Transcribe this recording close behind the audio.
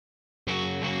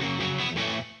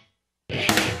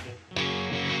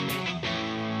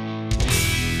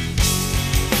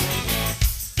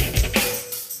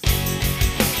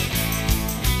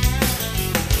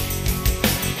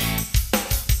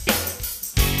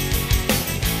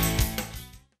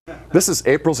This is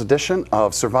April's edition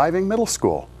of Surviving Middle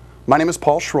School. My name is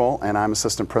Paul Schroll, and I'm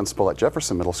Assistant Principal at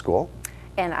Jefferson Middle School.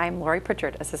 And I'm Lori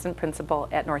Pritchard, Assistant Principal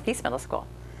at Northeast Middle School.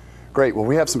 Great. Well,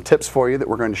 we have some tips for you that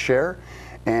we're going to share,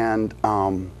 and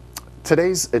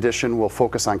today's edition will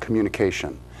focus on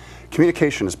communication.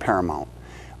 Communication is paramount.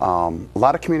 A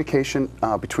lot of communication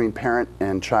between parent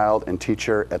and child and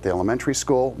teacher at the elementary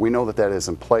school. We know that that is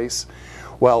in place.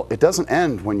 Well, it doesn't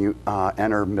end when you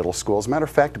enter middle school. As a matter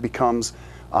of fact, it becomes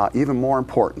even more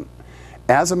important.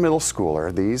 As a middle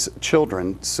schooler, these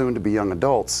children, soon to be young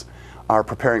adults, are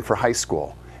preparing for high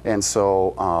school. And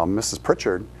so Mrs.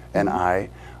 Pritchard and I,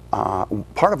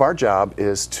 part of our job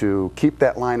is to keep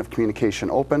that line of communication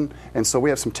open, and so we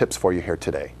have some tips for you here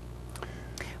today.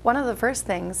 One of the first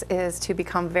things is to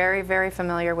become very, very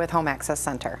familiar with Home Access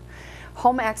Center.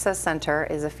 Home Access Center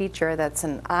is a feature that's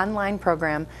an online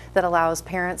program that allows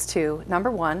parents to,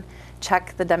 number one,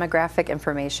 check the demographic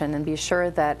information and be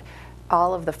sure that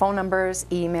all of the phone numbers,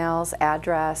 emails,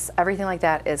 address, everything like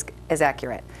that is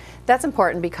accurate. That's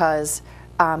important because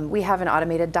we have an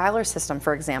automated dialer system,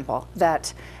 for example,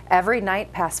 that every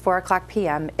night past 4:00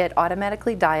 p.m. it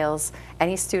automatically dials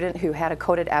any student who had a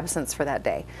coded absence for that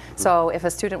day. So if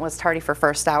a student was tardy for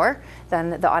first hour,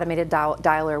 then the automated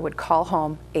dialer would call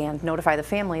home and notify the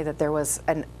family that there was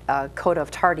a code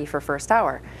of tardy for first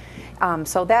hour.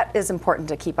 So that is important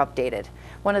to keep updated.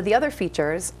 One of the other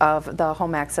features of the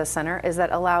Home Access Center is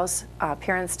that allows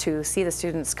parents to see the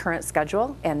student's current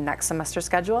schedule and next semester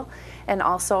schedule, and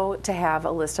also to have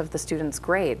a list of the student's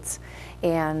grades.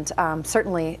 And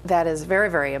certainly that is very,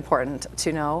 very important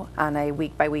to know on a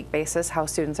week-by-week basis how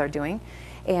students are doing.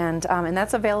 And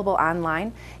that's available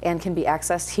online and can be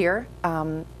accessed here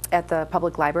at the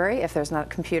public library if there's not a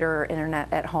computer or internet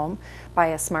at home, by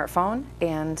a smartphone,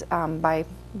 and by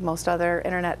most other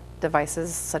internet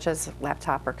devices such as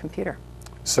laptop or computer.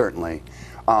 Certainly.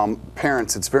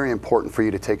 Parents, it's very important for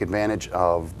you to take advantage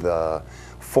of the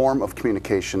form of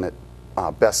communication that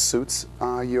best suits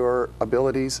your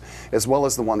abilities, as well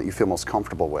as the one that you feel most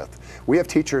comfortable with. We have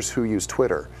teachers who use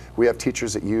Twitter. We have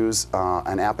teachers that use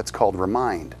an app, it's called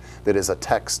Remind, that is a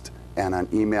text and an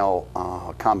email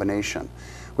combination.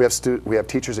 We have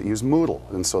teachers that use Moodle,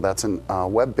 and so that's a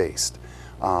web-based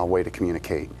way to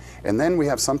communicate. And then we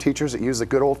have some teachers that use a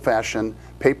good old-fashioned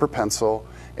paper pencil,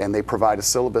 and they provide a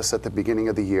syllabus at the beginning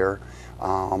of the year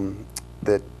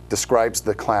that describes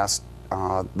the class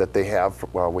that they have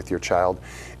with your child.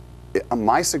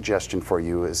 My suggestion for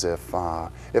you is if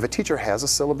a teacher has a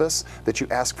syllabus, that you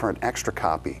ask for an extra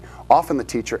copy. Often the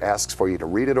teacher asks for you to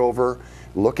read it over,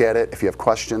 look at it. If you have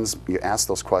questions, you ask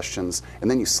those questions, and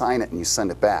then you sign it and you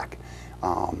send it back.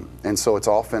 And so it's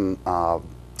often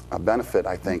a benefit,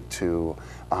 I think, to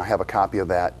have a copy of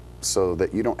that so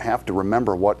that you don't have to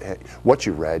remember what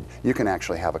you read. You can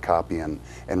actually have a copy and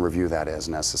review that as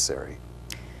necessary.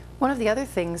 One of the other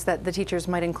things that the teachers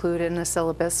might include in a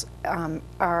syllabus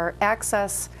are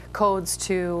access codes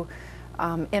to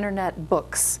internet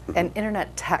books and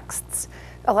internet texts.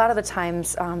 A lot of the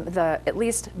times, at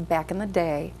least back in the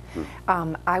day,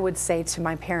 I would say to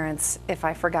my parents, if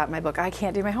I forgot my book, I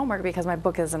can't do my homework because my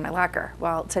book is in my locker.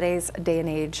 Well, today's day and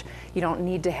age, you don't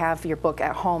need to have your book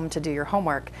at home to do your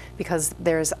homework because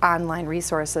there's online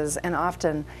resources, and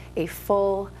often a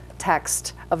full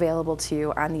text available to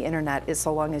you on the internet is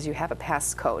so long as you have a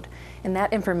passcode. And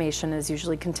that information is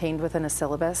usually contained within a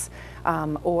syllabus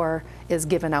or is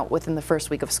given out within the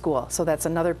first week of school. So that's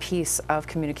another piece of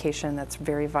communication that's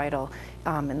very vital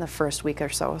in the first week or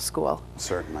so of school.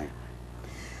 Certainly.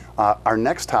 Our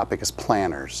next topic is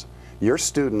planners. Your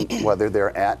student, whether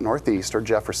they're at Northeast or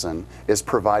Jefferson, is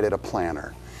provided a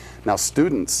planner. Now,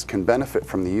 students can benefit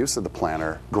from the use of the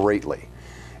planner greatly.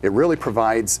 It really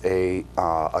provides a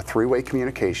three-way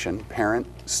communication, parent,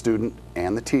 student,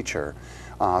 and the teacher,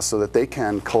 so that they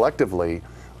can collectively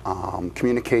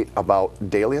communicate about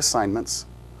daily assignments,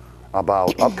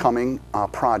 about upcoming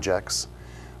projects.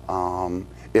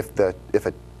 If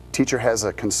a teacher has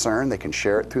a concern, they can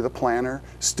share it through the planner.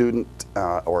 Student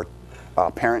or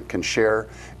parent can share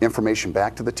information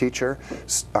back to the teacher.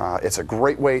 It's a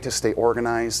great way to stay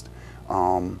organized.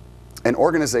 And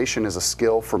organization is a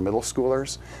skill for middle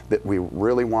schoolers that we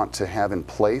really want to have in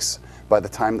place by the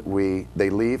time that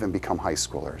they leave and become high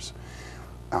schoolers.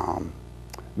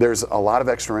 There's a lot of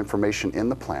extra information in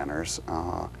the planners,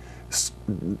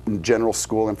 general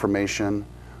school information.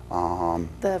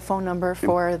 The phone number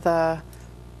for the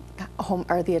home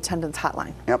or the attendance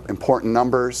hotline. Yep, important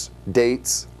numbers,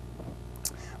 dates.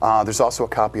 There's also a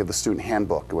copy of the student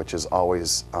handbook, which is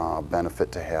always a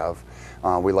benefit to have.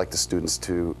 We like the students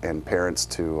and parents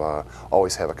to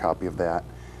always have a copy of that.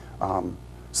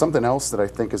 Something else that I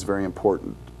think is very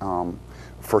important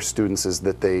for students is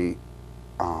that they,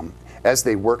 as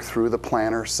they work through the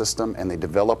planner system and they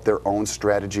develop their own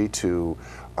strategy to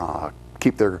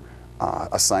keep their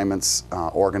assignments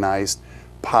organized,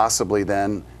 possibly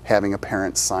then having a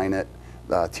parent sign it,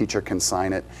 the teacher can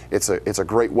sign it. It's a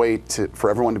great way for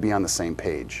everyone to be on the same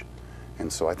page.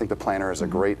 And so I think the planner is a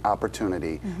great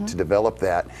opportunity to develop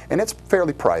that. And it's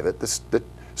fairly private. The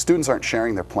students aren't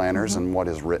sharing their planners and what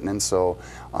is written, and so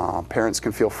parents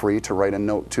can feel free to write a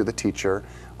note to the teacher,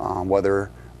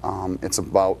 whether it's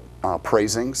about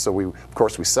praising. So of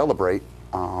course we celebrate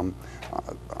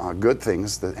good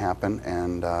things that happen,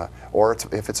 and or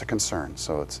if it's a concern.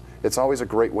 So it's always a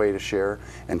great way to share,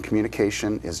 and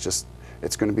communication is just,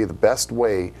 it's going to be the best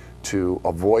way to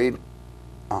avoid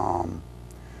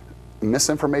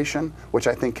misinformation, which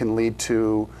I think can lead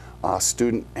to a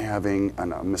student having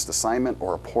a missed assignment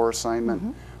or a poor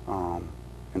assignment.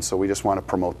 And so we just want to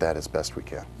promote that as best we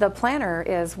can. The planner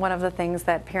is one of the things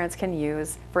that parents can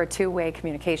use for a two-way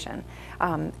communication.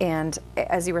 And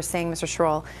as you were saying, Mr.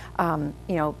 Schroll,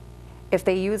 you know, if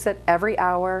they use it every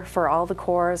hour for all the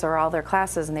cores or all their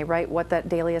classes and they write what that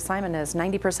daily assignment is,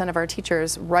 90% of our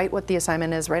teachers write what the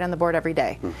assignment is right on the board every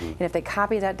day. And if they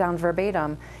copy that down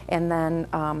verbatim, and then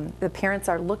the parents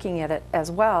are looking at it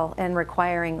as well and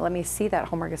requiring, let me see that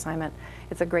homework assignment,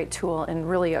 it's a great tool and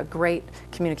really a great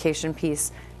communication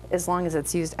piece as long as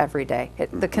it's used every day.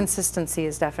 The consistency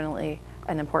is definitely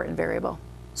an important variable.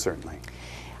 Certainly.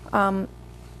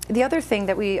 The other thing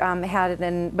that we had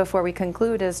and before we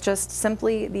conclude is just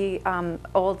simply the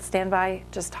old standby,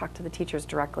 just talk to the teachers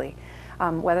directly.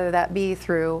 Whether that be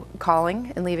through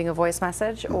calling and leaving a voice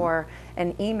message or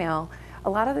an email. A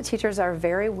lot of the teachers are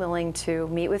very willing to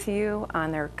meet with you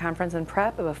on their conference and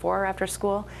prep before or after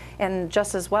school, and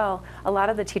just as well, a lot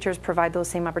of the teachers provide those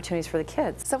same opportunities for the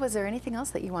kids. So is there anything else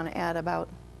that you want to add about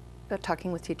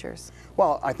talking with teachers?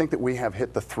 Well, I think that we have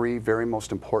hit the three very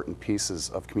most important pieces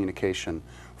of communication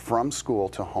from school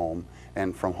to home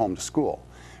and from home to school.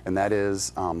 And that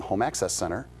is Home Access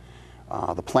Center,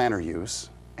 the planner use,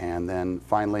 and then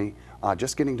finally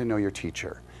just getting to know your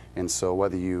teacher. And so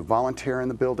whether you volunteer in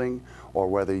the building or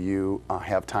whether you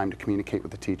have time to communicate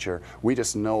with the teacher, we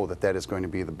just know that that is going to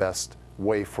be the best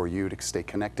way for you to stay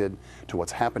connected to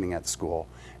what's happening at school,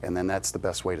 and then that's the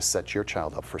best way to set your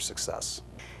child up for success.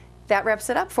 That wraps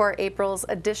it up for April's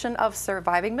edition of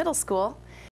Surviving Middle School.